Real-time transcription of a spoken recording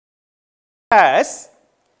has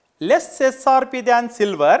less SRP than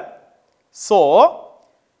silver. So,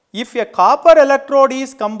 if a copper electrode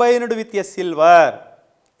is combined with a silver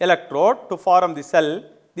electrode to form the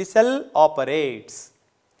cell operates.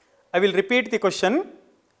 I will repeat the question.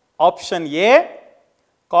 Option A,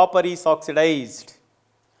 copper is oxidized.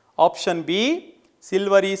 Option B,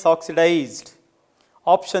 silver is oxidized.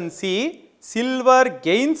 Option C, silver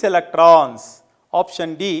gains electrons.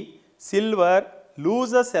 Option D, silver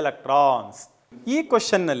loses electrons. This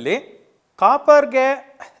question nalli copper ge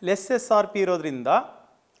less SRP irodrinda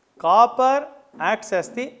copper acts as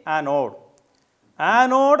the anode.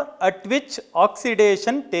 Anode at which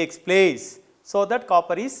oxidation takes place, so that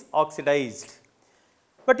copper is oxidized.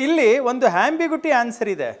 But illi ಒಂದು ambiguity answer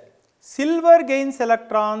ಇದೆ. Silver gains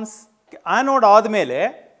electrons, anode ಆದಮೇಲೆ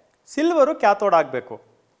silver cathode ಆಗಬೇಕು.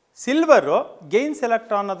 Silver gains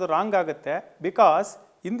electron ಅದು wrong ಆಗುತ್ತೆ, because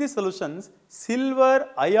in the solutions silver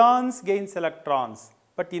ions gains electrons.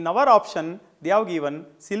 But in our option they have given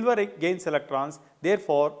silver gains electrons,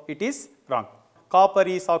 therefore it is wrong. Copper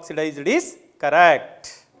is oxidized is correct.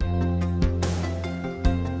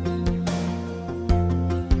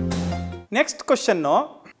 Next question,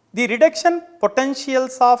 the reduction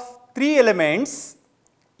potentials of three elements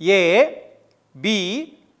A, B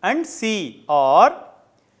and C are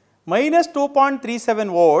minus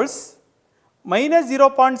 2.37 volts, minus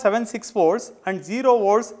 0.76 volts and 0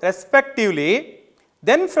 volts respectively.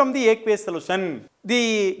 Then from the aqueous solution, the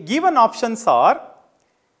given options are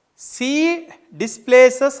C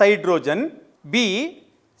displaces hydrogen, B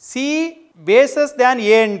C bases than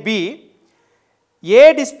A and B,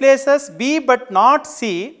 A displaces B but not C,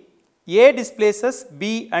 A displaces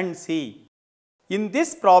B and C. In this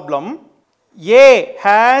problem, A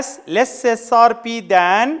has less SRP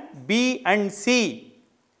than B and C.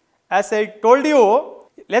 As I told you,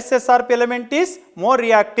 less SRP element is more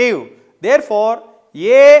reactive. Therefore,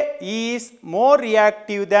 A is more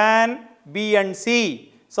reactive than B and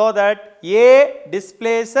C. So that A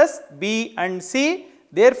displaces B and C.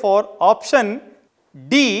 Therefore, option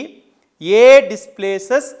D, A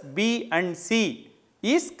displaces B and C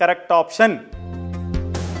is correct option.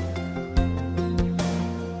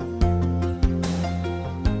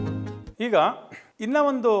 ಈಗ ಇನ್ನ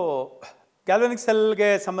ಒಂದು ಗ್ಯಾಲ್ವಾನಿಕ್ ಸೆಲ್ಗೆ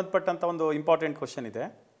ಸಂಬಂಧಪಟ್ಟಂತ ಒಂದು important question ಇದೆ.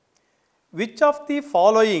 Which of the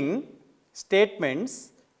following statements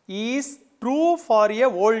is true for A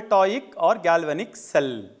voltaic R ಗ್ಯಾಲ್ವಾನಿಕ್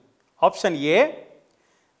cell? Option A,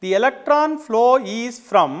 the electron flow is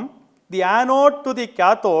from the anode to the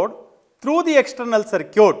cathode through the external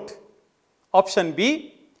circuit. Option B,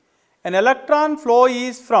 an electron flow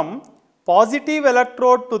is from positive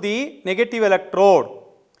electrode to the negative electrode.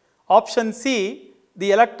 Option C, the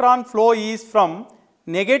electron flow is from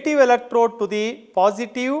negative electrode to the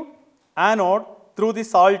positive anode through the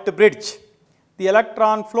salt bridge. The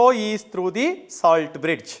electron flow is through the salt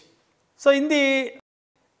bridge. So in the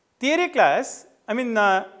theory class,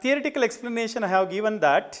 theoretical explanation I have given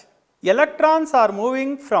that electrons are moving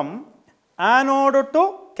from anode to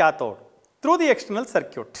cathode through the external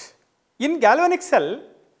circuit. In galvanic cell,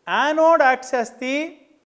 anode acts as the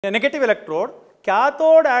negative electrode,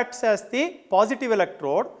 cathode acts as the positive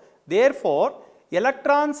electrode. Therefore,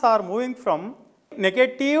 electrons are moving from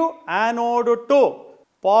negative anode to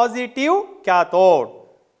positive cathode.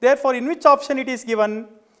 Therefore, in which option it is given?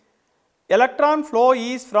 Electron flow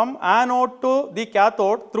is from anode to the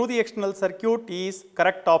cathode through the external circuit is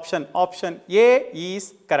correct option. Option A is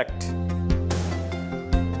correct.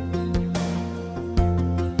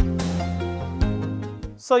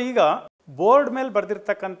 So, ಈಗ board ಮೇಲೆ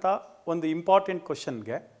ಬರೆದಿರ್ತಕ್ಕಂಥ ಒಂದು important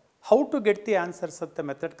ಕ್ವಶನ್ಗೆ how to get the answers ಅಂತ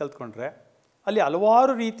method ಕಲ್ತ್ಕೊಂಡ್ರೆ ಅಲ್ಲಿ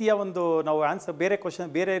ಹಲವಾರು ರೀತಿಯ ಒಂದು ನಾವು ಆನ್ಸರ್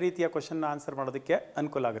ಬೇರೆ ರೀತಿಯ ಕ್ವಶನ್ನ ಆನ್ಸರ್ ಮಾಡೋದಕ್ಕೆ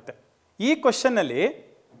ಅನುಕೂಲ ಆಗುತ್ತೆ. ಈ ಕ್ವಶನ್ನಲ್ಲಿ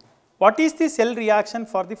what is the cell reaction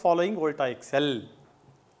for the following voltaic cell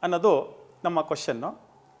ಅನ್ನೋದು ನಮ್ಮ question.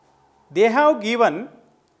 They have given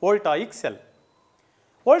voltaic cell.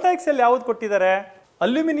 Voltaic cell ಯಾವುದು ಕೊಟ್ಟಿದ್ದಾರೆ?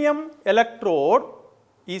 Aluminium electrode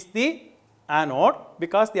is the anode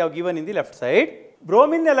because they have given in the left side.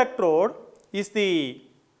 Bromine electrode is the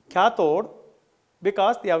cathode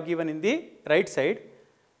because they have given in the right side.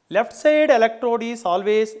 Left side electrode is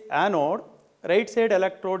always anode, right side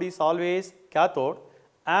electrode is always cathode.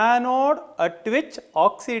 Anode at which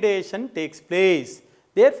oxidation takes place.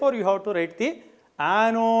 Therefore, you have to write the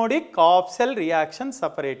anodic Kopf-Cell reaction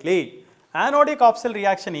separately. Anodic Kopf-Cell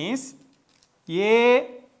reaction is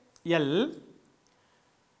Al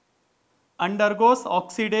undergoes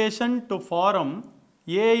oxidation to form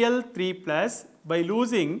Al3 plus by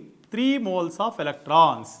losing 3 moles of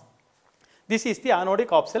electrons. This is the anodic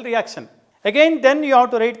Kopf-Cell reaction. Again, then you have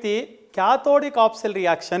to write the cathodic Kopf-Cell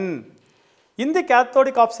reaction. In the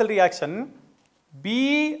cathodic opposite reaction,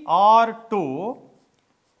 Br2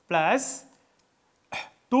 plus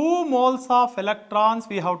 2 moles of electrons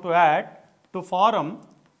we have to add to form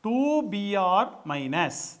 2Br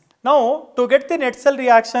minus. Now, to get the net cell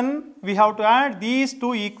reaction, we have to add these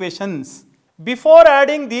two equations. Before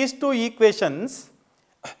adding these two equations,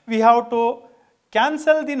 we have to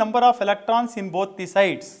cancel the number of electrons in both the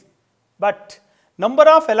sides. But number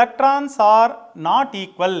of electrons are not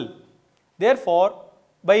equal. Therefore,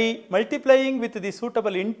 by multiplying with the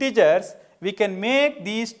suitable integers, we can make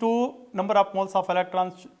these two number of moles of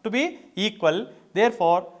electrons to be equal.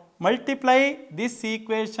 Therefore, multiply this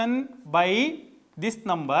equation by this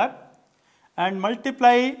number and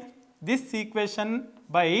multiply this equation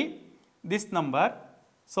by this number,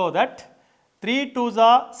 so that 3 2s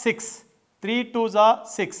are 6, 3 2s are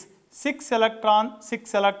 6, 6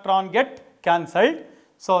 electron get cancelled,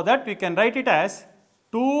 so that we can write it as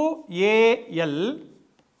 2Al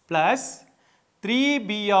plus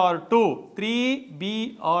 3Br2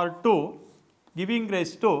 giving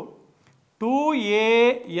rise to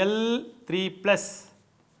 2Al3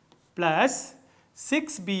 plus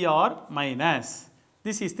 6Br minus.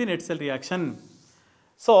 This is the net cell reaction.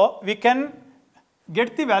 So, we can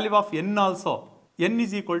get the value of n also. N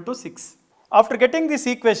is equal to 6. After getting this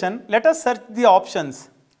equation, let us search the options.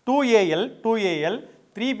 2Al,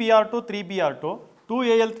 3Br2, 3Br2,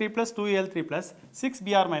 2Al3 plus, 2Al3 plus,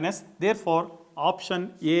 6Br minus. Therefore,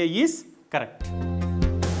 option A is correct.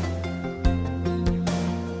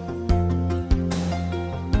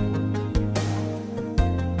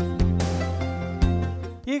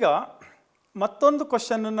 ಈಗ ಮತ್ತೊಂದು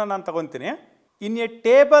question ಅನ್ನು ನಾನು ತಗೊಂತೀನಿ. In a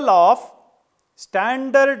table of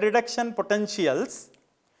standard reduction potentials,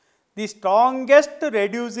 the strongest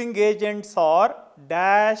reducing agents are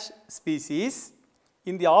dash species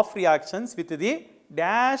in the off reactions with the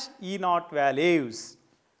dash E naught values.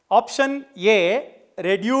 Option A,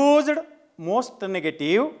 reduced most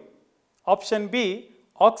negative. Option B,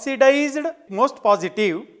 oxidized most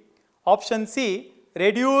positive. Option C,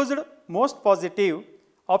 reduced most positive.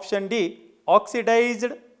 Option D,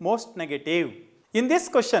 oxidized most negative. In this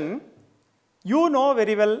question, you know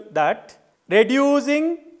very well that reducing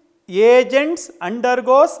agents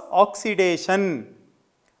undergoes oxidation.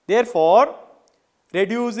 Therefore,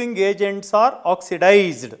 reducing agents are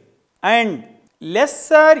oxidized, and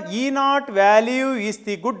lesser E naught value is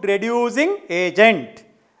the good reducing agent.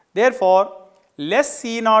 Therefore, less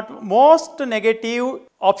E naught, most negative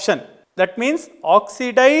option, that means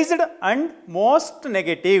oxidized and most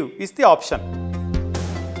negative is the option.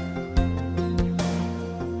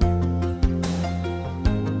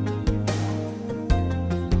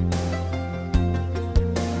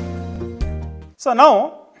 So now,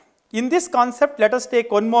 in this concept, let us take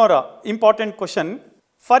one more important question.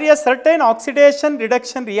 For a certain oxidation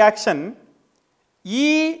reduction reaction, E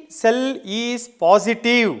cell is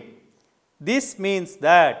positive. This means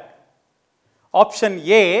that option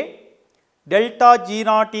A, delta G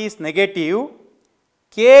naught is negative,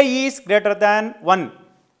 K is greater than 1.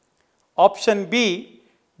 Option B,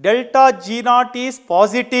 delta G naught is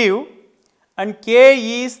positive and K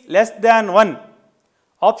is less than 1.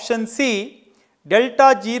 Option C, delta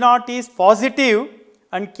G naught is positive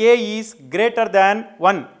and K is greater than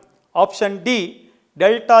 1. Option D,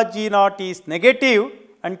 delta G naught is negative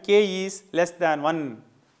and K is less than 1.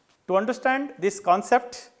 To understand this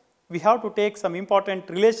concept, we have to take some important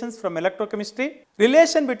relations from electrochemistry.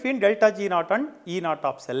 Relation between delta G naught and E naught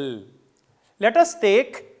of cell. Let us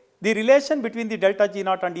take the relation between the delta G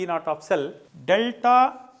naught and E naught of cell. Delta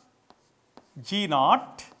G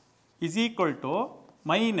naught is equal to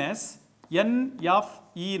minus N of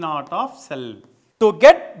E naught of cell. To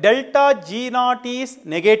get delta G naught is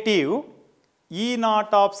negative, E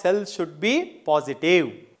naught of cell should be positive.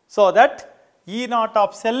 So that E naught of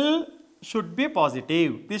cell should be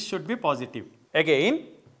positive. This should be positive. Again,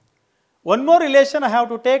 one more relation I have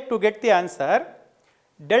to take to get the answer.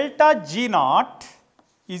 Delta G naught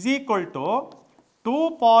is equal to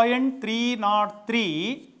 2.303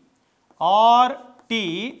 RT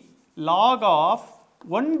log of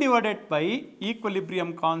 1 divided by equilibrium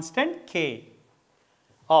constant K,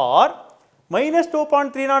 or minus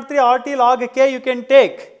 2.303 RT log K you can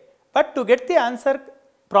take. But to get the answer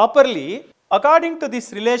properly, according to this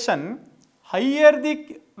relation, higher the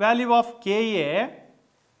value of Ka,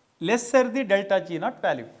 lesser the delta G naught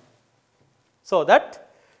value. So that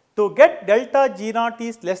to get delta G naught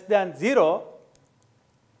is less than 0,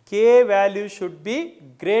 K value should be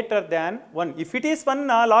greater than 1. If it is 1,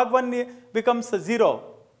 log 1 becomes 0.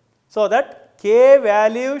 So that K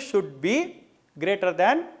value should be greater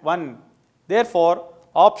than 1. Therefore,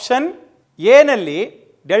 option ಎನಲ್ಲಿ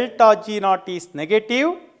delta G not is negative,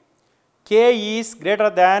 K is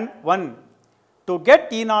greater than 1. To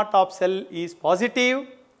get E naught of cell is positive,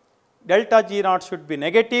 delta G naught should be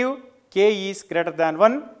negative, K is greater than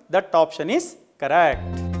 1. That option is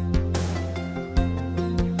correct.